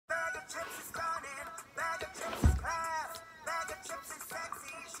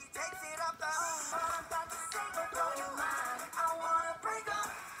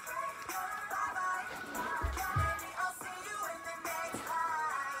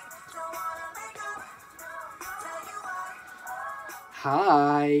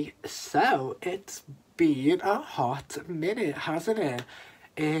Hi. So, it's been a hot minute, hasn't it?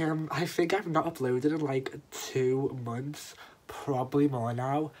 I think I've not uploaded in like 2 months, probably more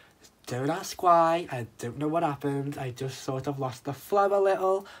now. Don't ask why, I don't know what happened, I just sort of lost the flow a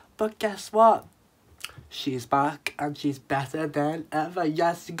little, but guess what? She's back, and she's better than ever.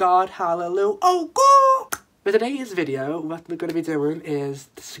 Yes, God, hallelujah. Oh, God! For today's video, what we're going to be doing is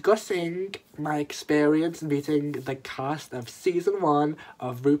discussing my experience meeting the cast of Season 1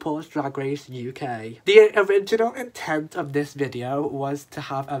 of RuPaul's Drag Race UK. The original intent of this video was to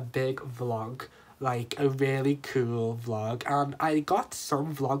have a big vlog, like a really cool vlog, and I got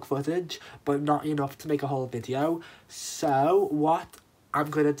some vlog footage, but not enough to make a whole video. So what I'm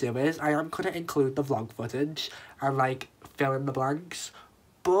going to do is, I am going to include the vlog footage and like fill in the blanks.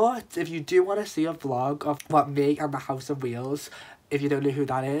 But if you do want to see a vlog of what me and the House of Wheels, if you don't know who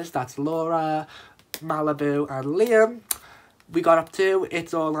that is, that's Laura, Malibu and Liam, we got up to,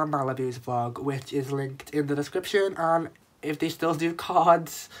 it's all on Malibu's vlog, which is linked in the description. And if they still do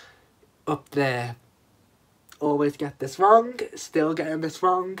cards, up there. Always get this wrong, still getting this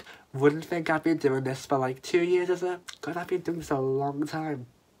wrong. Wouldn't think I've been doing this for like 2 years, is it? God, I've been doing this a long time.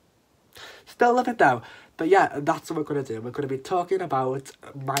 Still love it though. But yeah, that's what we're going to do. We're going to be talking about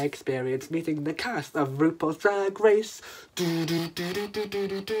my experience meeting the cast of RuPaul's Drag Race.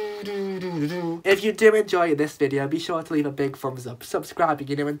 If you do enjoy this video, be sure to leave a big thumbs up, subscribe,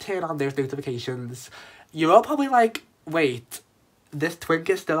 and turn on those notifications. You're all probably like, wait, this twink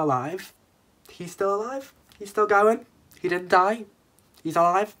is still alive? He's still alive? He's still going? He didn't die? He's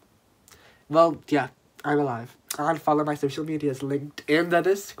alive? Well, yeah, I'm alive. And follow my social medias linked in the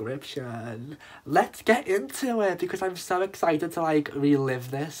description. Let's get into it because I'm so excited to like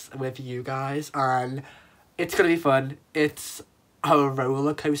relive this with you guys, and it's gonna be fun. It's a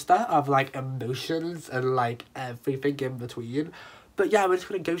roller coaster of like emotions and like everything in between. But yeah, we're just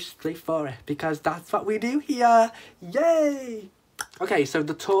gonna go straight for it because that's what we do here. Yay! Okay, so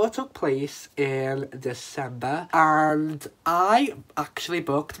the tour took place in December, and I actually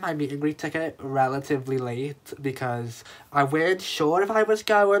booked my meet and greet ticket relatively late because I weren't sure if I was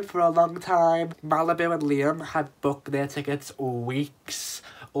going for a long time. Malibu and Liam had booked their tickets weeks,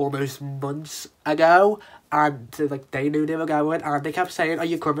 almost months ago, and so, like, they knew they were going, and they kept saying, are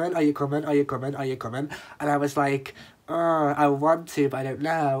you coming, are you coming, are you coming, are you coming? And I was like, I want to, but I don't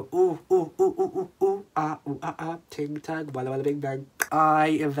know. Ting tang, walla walla bing bang. I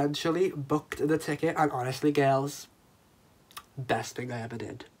eventually booked the ticket, and honestly, girls, best thing I ever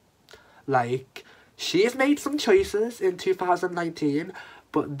did. Like, she has made some choices in 2019,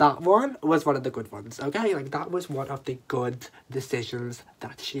 but that one was one of the good ones, okay? Like, that was one of the good decisions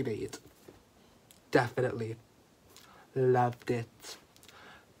that she made. Definitely. Loved it.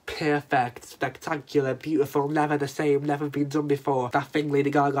 Perfect, spectacular, beautiful, never the same, never been done before. That thing Lady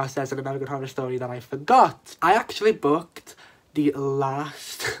Gaga says in American Horror Story that I forgot. I actually booked the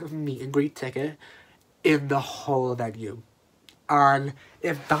last meet and greet ticket in the whole venue. And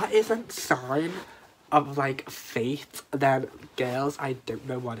if that isn't sign of like fate, then girls, I don't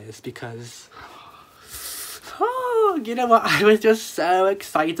know what is, because you know what, I was just so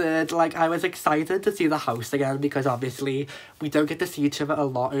excited. Like, I was excited to see the house again because obviously we don't get to see each other a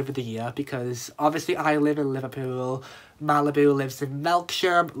lot over the year because obviously I live in Liverpool, Malibu lives in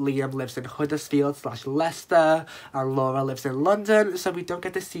Melksham, Liam lives in Huddersfield / Leicester, and Laura lives in London, so we don't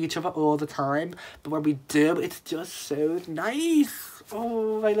get to see each other all the time, but when we do, it's just so nice.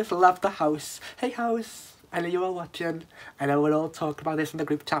 Oh, I just love the house. Hey house, I know you're all watching. I know we're all talking about this in the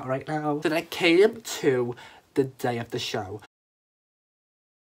group chat right now. So then I came to the day of the show.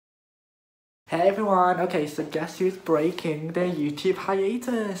 Hey everyone, okay, so guess who's breaking their YouTube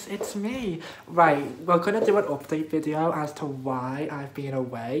hiatus? It's me. Right, we're gonna do an update video as to why I've been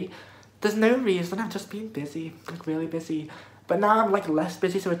away. There's no reason, I've just been busy, like really busy. But now I'm like less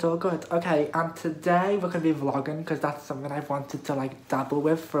busy, so it's all good. Okay, and today we're gonna be vlogging because that's something I've wanted to like dabble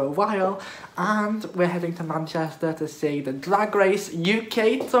with for a while. And we're heading to Manchester to see the Drag Race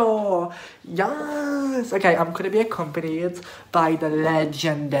UK tour. Yes! Okay, I'm gonna be accompanied by the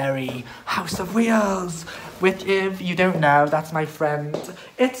legendary House of Wheels, which if you don't know, that's my friend.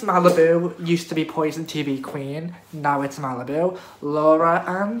 It's Malibu, used to be Poison TV Queen, now it's Malibu, Laura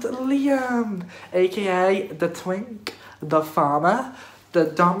and Liam, aka the Twink, the Farmer, the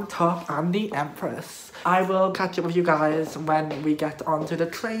Dom Top, and the Empress. I will catch up with you guys when we get onto the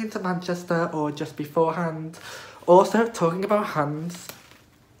train to Manchester or just beforehand. Also, talking about hands,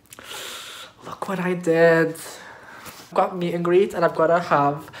 look what I did. I've got meet and greet and I've got to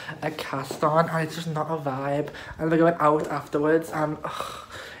have a cast on and it's just not a vibe. And we're going out afterwards and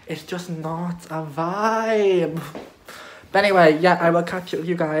it's just not a vibe. But anyway, yeah, I will catch up with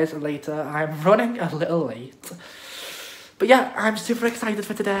you guys later. I'm running a little late. But yeah, I'm super excited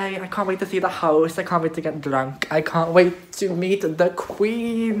for today. I can't wait to see the house. I can't wait to get drunk. I can't wait to meet the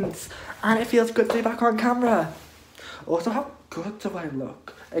queens. And it feels good to be back on camera. Also, how good do I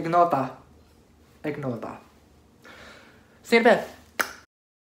look? Ignore that. Ignore that. See you in a bit.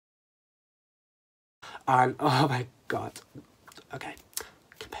 And, oh my god. Okay,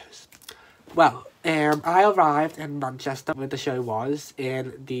 compose. Well, I arrived in Manchester where the show was,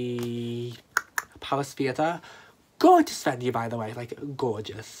 in the Palace Theatre. Gorgeous venue, by the way, like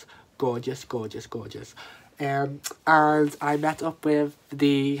gorgeous. Gorgeous, gorgeous, gorgeous. And I met up with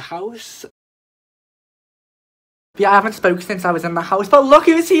the house. Yeah, I haven't spoken since I was in the house, but look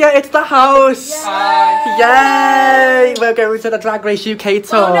who's here, it's the house! Yay! Yay! We're going to the Drag Race UK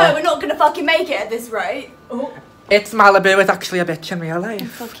tour. Oh no, we're not gonna fucking make it at this rate. Oh. It's Malibu, it's actually a bitch in real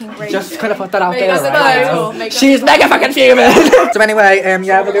life. Fucking rage. Just gonna put that out there, right? She's mega fucking fuming! So anyway,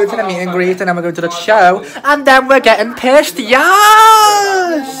 yeah, we're going to the meet and greet, and then we're going to the show, and then we're getting pissed,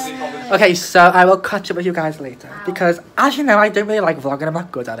 yes! Okay, so I will catch up with you guys later, because as you know, I don't really like vlogging, I'm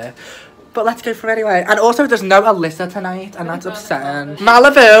not good at it. But let's go for it anyway. And also, there's no Alyssa tonight, and that's upsetting.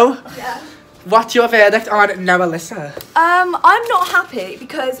 Malibu, yeah. What's your verdict on no Alyssa? I'm not happy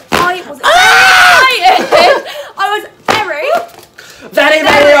because I was excited. I was very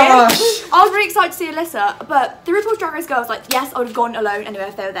harsh. I was really excited to see Alyssa, but the RuPaul's Drag Race girls, like, yes, I would have gone alone anyway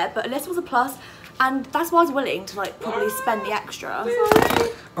if they were there, but Alyssa was a plus, and that's why I was willing to, like, probably spend the extra.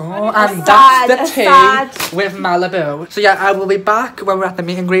 Oh, and that's the tea with Malibu. So yeah, I will be back when we're at the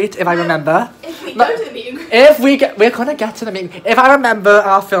meet and greet, if I remember. If we go to the meet and greet. If we're gonna get to the meet and greet. If I remember,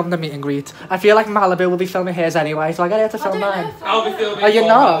 I'll film the meet and greet. I feel like Malibu will be filming hers anyway, so I get her to film mine. I'll be filming. Are you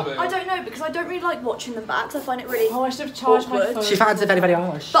not? I don't know, because I don't really like watching them back, so I find it really I should have charged my phone. She finds it very, very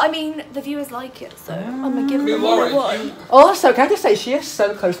harsh. But I mean, the viewers like it, so I'm gonna give them all I want. Also, can I just say, she is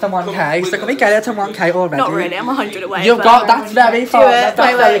so close to 1k, so can we get her to 1k already? Not really, I'm 100 away. You've got, that's very far, that's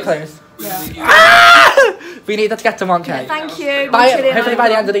very close. Yeah. Ah! We need her to get to 1k. Yeah, thank you. Hopefully by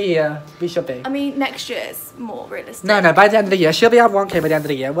the end of the year, we should be. I mean, next year's more realistic. No, by the end of the year. She'll be at 1k by the end of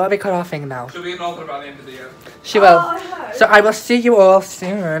the year. We'll be cut our thing now. She'll be in Northern by the end of the year. She will. I hope. So I will see you all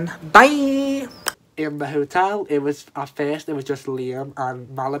soon. Bye! In the hotel, it was, at first, it was just Liam and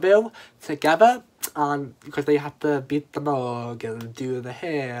Malibu together. And because they had to beat the mug and do the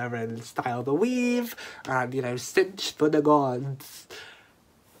hair and style the weave and, you know, cinch for the gods.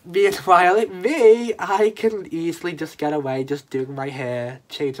 Meanwhile, I can easily just get away just doing my hair,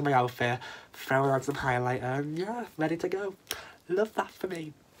 changing my outfit, throwing on some highlighter, and yeah, ready to go. Love that for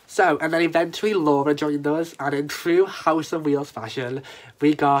me. So, and then eventually Laura joined us, and in true House of Wheels fashion,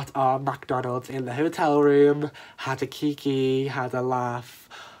 we got our McDonald's in the hotel room, had a kiki, had a laugh.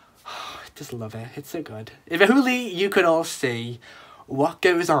 Oh, I just love it, it's so good. If only you could all see what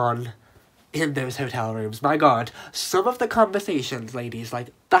goes on in those hotel rooms. My god, some of the conversations, ladies,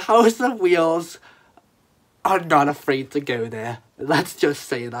 like, the House of Wheels are not afraid to go there. Let's just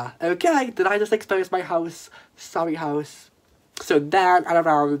say that. Okay, did I just expose my house? Sorry, house. So then, at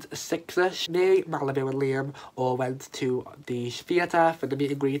around 6ish, me, Malibu and Liam all went to the theatre for the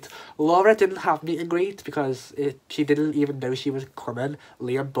meet and greet. Laura didn't have meet and greet because she didn't even know she was coming.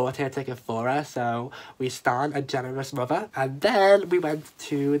 Liam bought her ticket for her, so we stan a generous mother. And then we went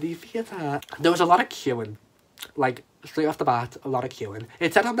to the theatre. There was a lot of queuing. Like, straight off the bat, a lot of queuing.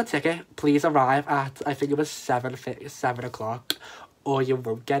 It said on the ticket, please arrive at, I think it was 7 o'clock, or you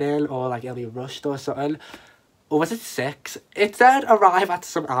won't get in, or like it'll be rushed or something. Or was it 6? It said arrive at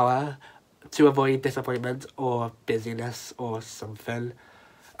some hour to avoid disappointment or busyness or something.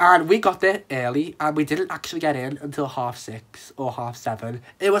 And we got there early and we didn't actually get in until 6:30 or 7:30.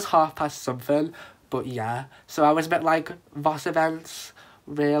 It was 7:30 something, but yeah. So I was a bit like, Voss events,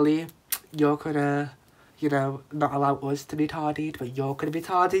 really? You're gonna, you know, not allow us to be tardied, but you're gonna be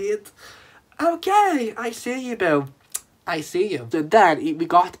tardied? Okay, I see you, boo. I see you. So then we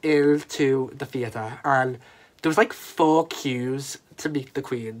got into the theatre and there was like 4 queues to meet the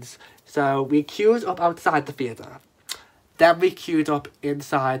queens. So we queued up outside the theatre. Then we queued up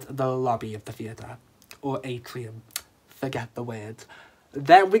inside the lobby of the theatre. Or atrium. Forget the word.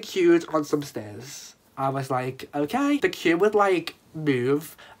 Then we queued on some stairs. I was like, okay. The queue would like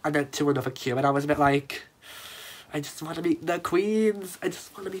move and then to another queue. And I was a bit like, I just want to meet the queens. I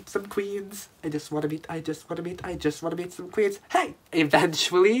just want to meet some queens. I just want to meet some queens. Hey!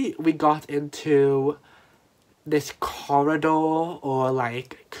 Eventually, we got into this corridor or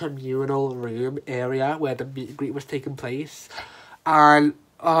like communal room area where the meet and greet was taking place. And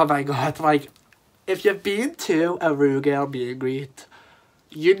oh my god, like, if you've been to a Ru Girl meet and greet,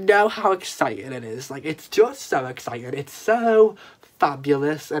 you know how exciting it is. Like, it's just so exciting. It's so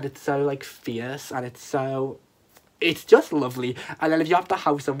fabulous, and it's so, like, fierce, and it's just lovely. And then if you have the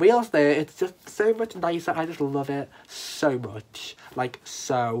House of Wheels there, it's just so much nicer. I just love it so much. Like,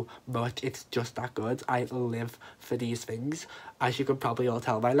 so much. It's just that good. I live for these things, as you can probably all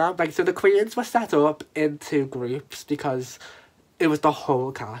tell by now. Like, so the Queens were set up into groups because it was the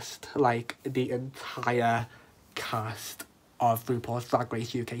whole cast. Like, the entire cast of RuPaul's Drag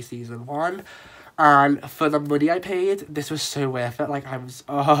Race UK Season 1. And for the money I paid, this was so worth it. Like, I was,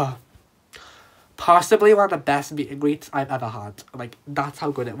 possibly one of the best meet and greets I've ever had. Like, that's how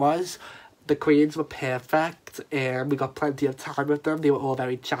good it was. The Queens were perfect, and we got plenty of time with them. They were all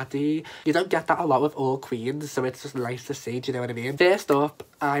very chatty. You don't get that a lot with all Queens, so it's just nice to see, do you know what I mean? First up,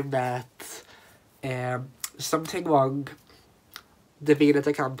 I met Something Wrong, Davina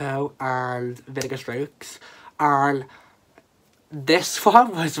DeCampo, and Vinegar Strokes. And this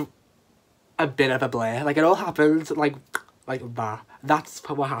one was a bit of a blur. Like, it all happened, like that. That's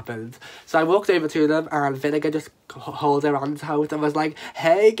what happened. So I walked over to them, and Vinegar just held her hands out and was like,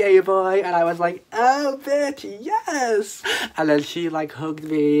 "Hey, gay boy," and I was like, "Oh, bitch, yes!" And then she, like, hugged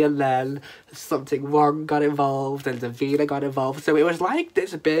me, and then Something Wrong got involved, and Davina got involved. So it was like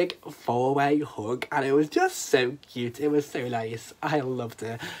this big four-way hug, and it was just so cute. It was so nice. I loved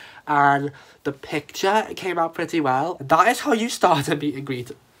it. And the picture came out pretty well. That is how you start a meet and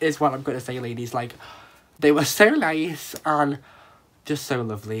greet, is what I'm going to say, ladies. Like, they were so nice and just so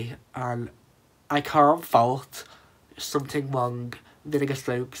lovely, and I can't fault Something Wrong, Vinegar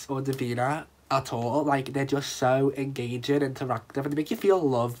Strokes, or Davina at all. Like, they're just so engaging, interactive, and they make you feel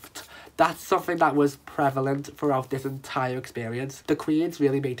loved. That's something that was prevalent throughout this entire experience. The Queens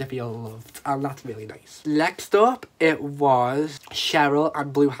really made you feel loved, and that's really nice. Next up, it was Cheryl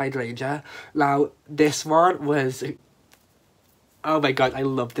and Blue Hydrangea. Now, this one was... oh my god, I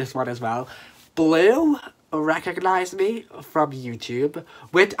love this one as well. Blue recognised me from YouTube,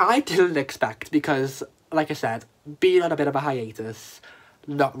 which I didn't expect because, like I said, being on a bit of a hiatus,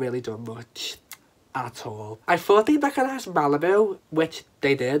 not really done much at all. I thought they'd recognise Malibu, which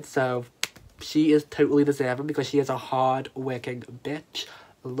they did, so she is totally deserving because she is a hard-working bitch.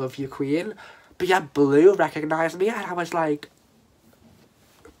 Love you, queen. But yeah, Blue recognised me, and I was like,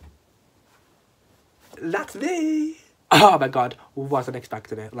 that's me. Oh my god, wasn't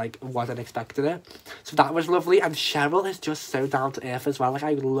expecting it. Like, wasn't expecting it. So that was lovely. And Cheryl is just so down to earth as well. Like,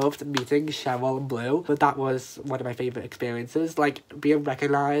 I loved meeting Cheryl and Blue. But that was one of my favourite experiences. Like, being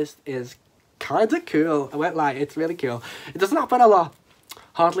recognised is kind of cool. I won't lie, it's really cool. It doesn't happen a lot.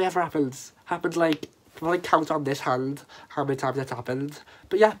 Hardly ever happens. Happens like, well, I count on this hand how many times it's happened.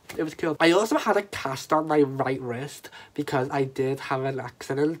 But yeah, it was cool. I also had a cast on my right wrist because I did have an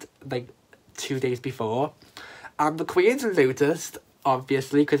accident, like, 2 days before. And the Queens noticed,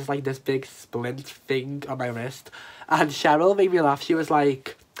 obviously, because it's like this big splint thing on my wrist. And Cheryl made me laugh. She was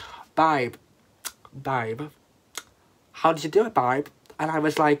like, babe, how did you do it, babe? And I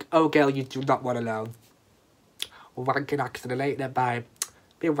was like, oh, girl, you do not want to know. Wanking accident, ain't it, babe?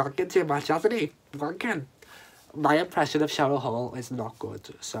 Been wanking too much, hasn't he? Wanking. My impression of Cheryl Hall is not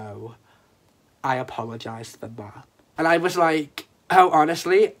good, so I apologise for that. And I was like, oh,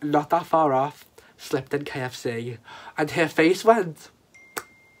 honestly, not that far off. Slipped in KFC, and her face went,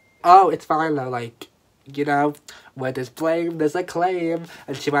 oh, it's fine though, like, you know, where there's blame, there's a claim.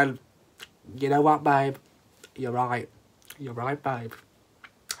 And she went, you know what, babe, you're right, babe,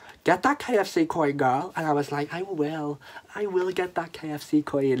 get that KFC coin, girl. And I was like, I will get that KFC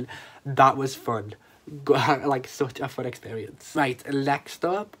coin. That was fun. Like, such a fun experience. Right, next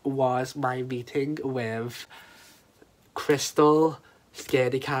up was my meeting with Crystal,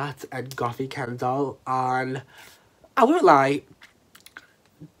 Scaredy Cat, and Goffy Kendall. And I won't lie,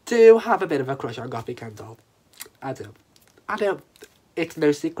 do have a bit of a crush on Goffy Kendall. I do. It's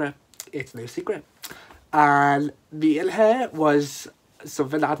no secret. And meeting her was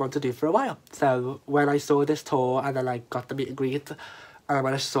something that I'd wanted to do for a while. So when I saw this tour and then I got the meet and greet, and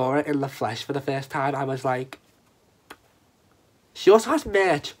when I saw it in the flesh for the first time, I was like, she also has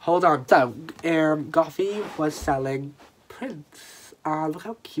merch. Hold on. So Goffy was selling prints. Look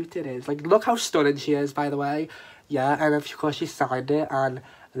how cute it is. Like, look how stunning she is, by the way. Yeah, and of course she signed it, and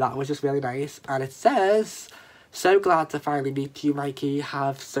that was just really nice. And it says, so glad to finally meet you, Mikey.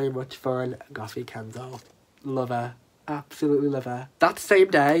 Have so much fun, Goffy Kendall. Love her. Absolutely love her. That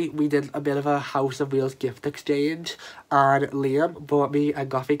same day, we did a bit of a House of Wheels gift exchange, and Liam bought me a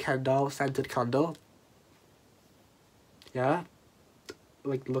Goffy Kendall scented candle. Yeah.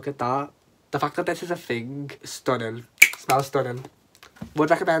 Like, look at that. The fact that this is a thing, stunning. Smells stunning.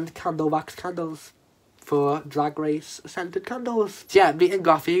 Would recommend candle wax candles. for Drag Race scented candles. So yeah, meeting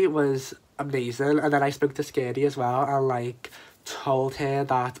Goffy was amazing, and then I spoke to Scary as well and like told her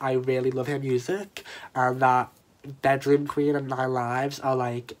that I really love her music and that Bedroom Queen and 9 Lives are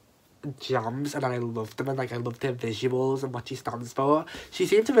like jams, and I loved them, and like I loved her visuals and what she stands for. She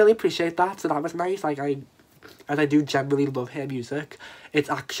seemed to really appreciate that, so that was nice. Like I do genuinely love her music. It's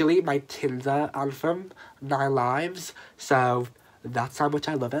actually my Tinder anthem, 9 Lives, so that's how much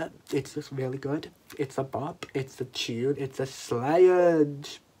I love it. It's just really good. It's a bop, it's a tune, it's a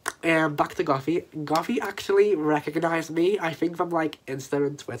slayage. Back to Goffy. Goffy actually recognised me, I think from like Insta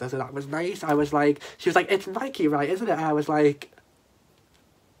and Twitter, so that was nice. I was like, she was like, it's Mikey, right, isn't it? I was like,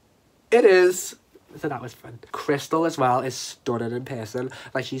 it is. So that was fun. Crystal as well is stunning in person.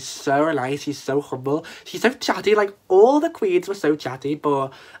 Like, she's so nice, she's so humble, she's so chatty. Like, all the queens were so chatty,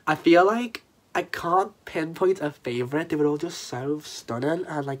 but I feel like I can't pinpoint a favourite. They were all just so stunning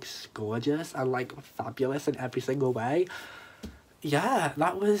and like gorgeous and like fabulous in every single way. Yeah,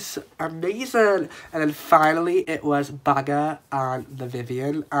 that was amazing. And then finally it was Bagger and the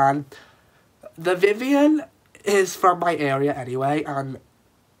Vivian. And the Vivian is from my area anyway, and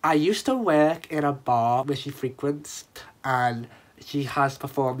I used to work in a bar where she frequents, and she has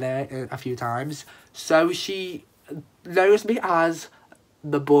performed there a few times. So she knows me as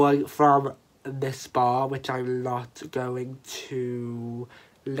the boy from this bar, which I'm not going to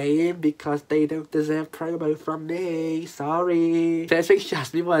name because they don't deserve promo from me. Sorry. First thing she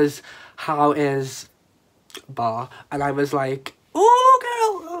asked me was, how is bar? And I was like, oh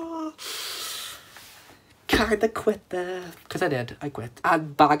girl, oh. Kinda quit there. Because I did, I quit.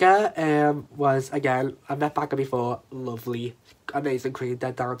 And Bagger was, again, I met Bagger before, lovely, amazing queen,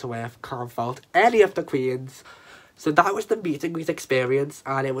 dead down to earth, can't fault any of the queens. So that was the meet and greet experience,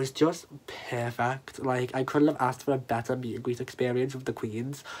 and it was just perfect. Like, I couldn't have asked for a better meet and greet experience with the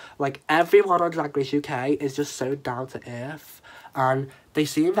queens. Like, everyone on Drag Race UK is just so down to earth, and they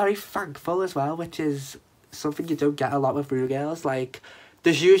seem very thankful as well, which is something you don't get a lot with Ru girls. Like,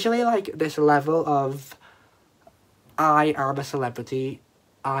 there's usually like this level of, I am a celebrity,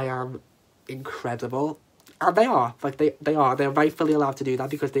 I am incredible. And they are, like, they're rightfully allowed to do that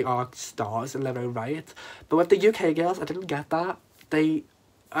because they are stars in their own right. But with the UK girls, I didn't get that. They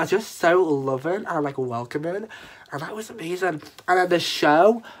are just so loving and, like, welcoming. And that was amazing. And then the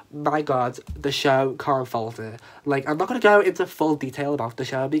show, my God, the show can't fault it. Like, I'm not going to go into full detail about the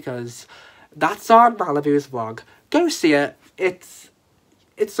show because that's on Malibu's vlog. Go see it. It's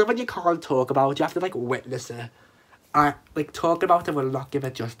something you can't talk about. You have to, like, witness it. Like, talking about it will not give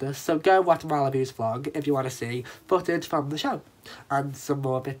it justice. So go watch Malibu's vlog if you want to see footage from the show and some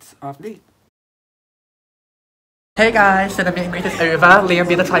more bits of me. Hey guys, so the meet and greet is over. Liam,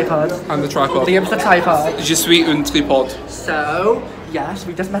 be the tripod. I'm the tripod. Liam's the tripod. Je suis un tripod. So, yes,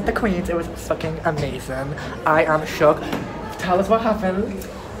 we just met the queens. It was fucking amazing. I am shook. Tell us what happened.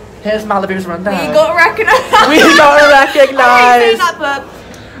 Here's Malibu's rundown. We got recognised. We got recognised.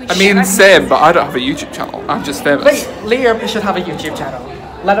 I mean, same, but I don't have a YouTube channel. I'm just famous. Wait, Liam should have a YouTube channel.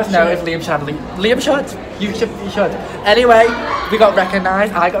 Let us know if Liam should have a Liam should. You should. Anyway, we got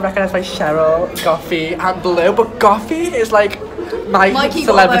recognised. I got recognised by Cheryl, Goffy, and Blue. But Goffy is like my Mikey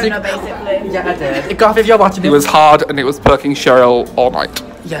celebrity. got a boner, basically. Yeah, I did. Goffy, if you're watching It was hard and it was perking Cheryl all night.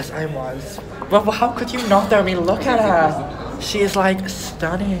 Yes, I was. Well, how could you not though? I mean, look at her. She is like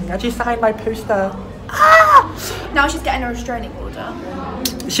stunning. And she signed my poster. Ah! Now she's getting a restraining order.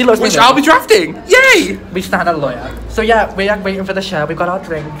 She loves me. Which I'll be drafting! Yay! We stand a lawyer. So yeah, we are waiting for the show. We've got our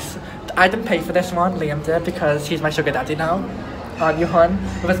drinks. I didn't pay for this one, Liam did, because he's my sugar daddy now. Aren't you, hon?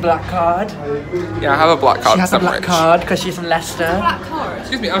 With his black card. Yeah, I have a black card. She has a black card because she's from Leicester. Black card?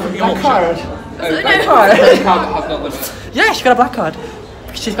 Excuse me, I'm from Black Yorkshire. card. Black card. has not lived. Yeah, she got a black card.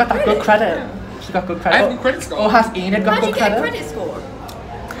 She's got that good credit. She's got good credit. I have a credit score. Or has Enid got How'd you good get a credit? credit score?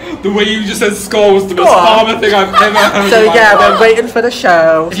 The way you just said score was the most Score? farmer thing I've ever heard. So in my yeah, life. we're waiting for the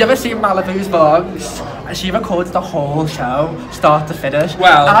show. If you ever seen Malibu's vlogs, she records the whole show, start to finish.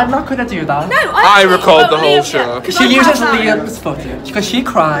 Well, I'm not gonna do that. No, I record the whole show. Because she uses Liam's footage. Because she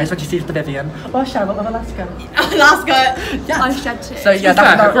cries when she sees the Vivian. Oh, Cheryl, oh, Alaska. Alaska. Yeah. I shed tears. So yeah, her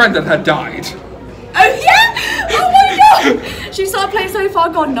that's not... granddad had died. Oh yeah! Oh my god! She started playing So Far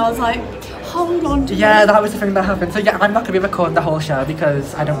Gone and I was like, hold on to Yeah, me. that was the thing that happened. So yeah, I'm not going to be recording the whole show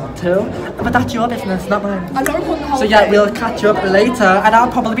because I don't want to. But that's your business, not mine. I'm not recording the whole So yeah, thing. we'll catch you up later and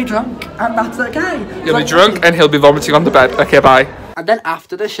I'll probably be drunk. And that's okay. He'll be drunk and he'll be vomiting on the bed. Okay, bye. And then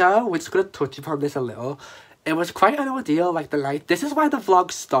after the show, we're just going to touch upon this a little. It was quite an ordeal, like the night. This is why the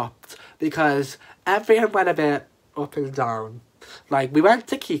vlog stopped. Because everything went a bit up and down. Like, we went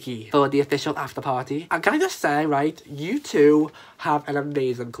to Kiki for the official after party. And can I just say, right, you two have an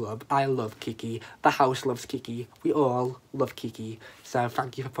amazing club. I love Kiki. The house loves Kiki. We all love Kiki. So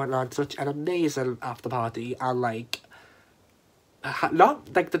thank you for putting on such an amazing after party. And like,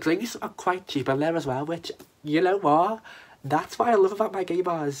 the drinks are quite cheap in there as well, which, you know what? That's what I love about my gay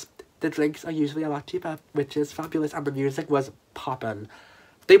bars. The drinks are usually a lot cheaper, which is fabulous. And the music was popping.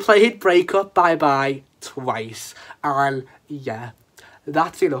 They played Break Up Bye Bye twice. And yeah,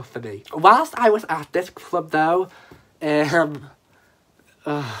 that's enough for me. Whilst I was at this club though, can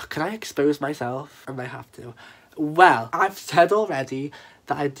I expose myself? And I have to. Well, I've said already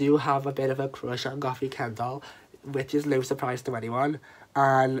that I do have a bit of a crush on Goffy Kendall, which is no surprise to anyone.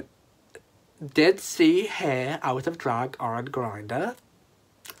 And did see her out of drag on Grindr.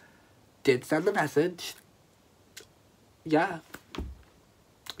 Did send a message. Yeah.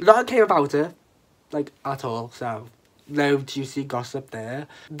 Nothing came about it, like, at all, so no juicy gossip there.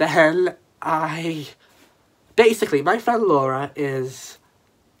 Then basically, my friend Laura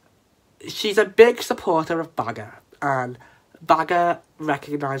she's a big supporter of Bagger, and Bagger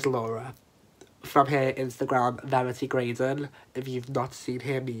recognised Laura from her Instagram, Verity Graydon. If you've not seen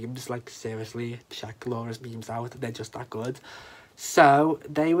her memes, like, seriously, check Laura's memes out, they're just that good. So,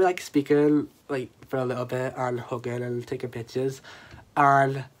 they were, like, speaking, like, for a little bit, and hugging and taking pictures.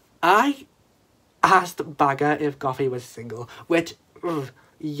 And I asked Bagger if Goffy was single, which,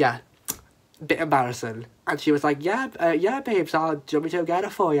 yeah, bit embarrassing. And she was like, yeah, babes, do you want me to go get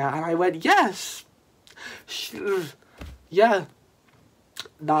it for you? And I went, yes. Yeah,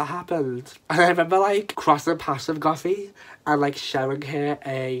 that happened. And I remember, like, crossing paths with Goffy and, like, showing her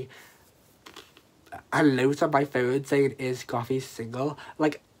a note on my phone saying, is Goffy single?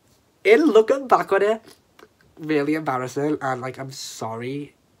 Like, in looking back on it, really embarrassing, and like, I'm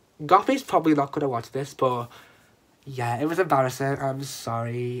sorry. Goffy's probably not gonna watch this, but yeah, it was embarrassing. I'm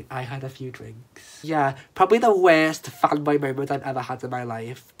sorry. I had a few drinks. Yeah, probably the worst fanboy moment I've ever had in my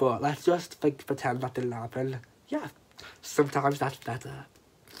life, but let's just pretend that didn't happen. Yeah, sometimes that's better.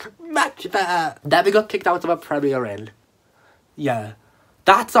 Much better. Then we got kicked out of a Premier Inn. Yeah,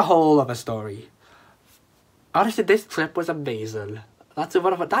 that's a whole other story. Honestly, this trip was amazing. That's how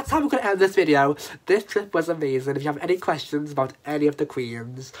we're going to end this video. This trip was amazing. If you have any questions about any of the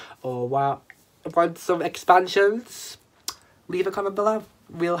queens, or want some expansions, leave a comment below.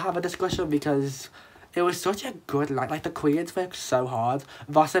 We'll have a discussion, because it was such a good night. Like, the queens worked so hard.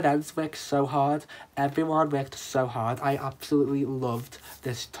 Voss Events worked so hard. Everyone worked so hard. I absolutely loved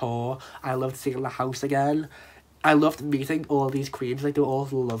this tour. I loved seeing the house again. I loved meeting all these queens. Like, they were all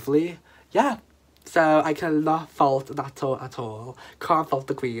lovely. Yeah. So I cannot fault that tour at all. Can't fault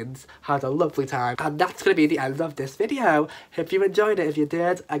the queens. Had a lovely time. And that's going to be the end of this video. Hope you enjoyed it. If you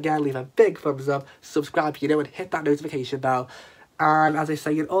did, again, leave a big thumbs up. Subscribe, and hit that notification bell. And as I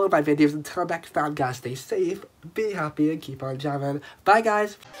say in all of my videos, until next time, guys, stay safe, be happy, and keep on jamming. Bye,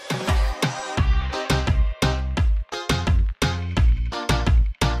 guys.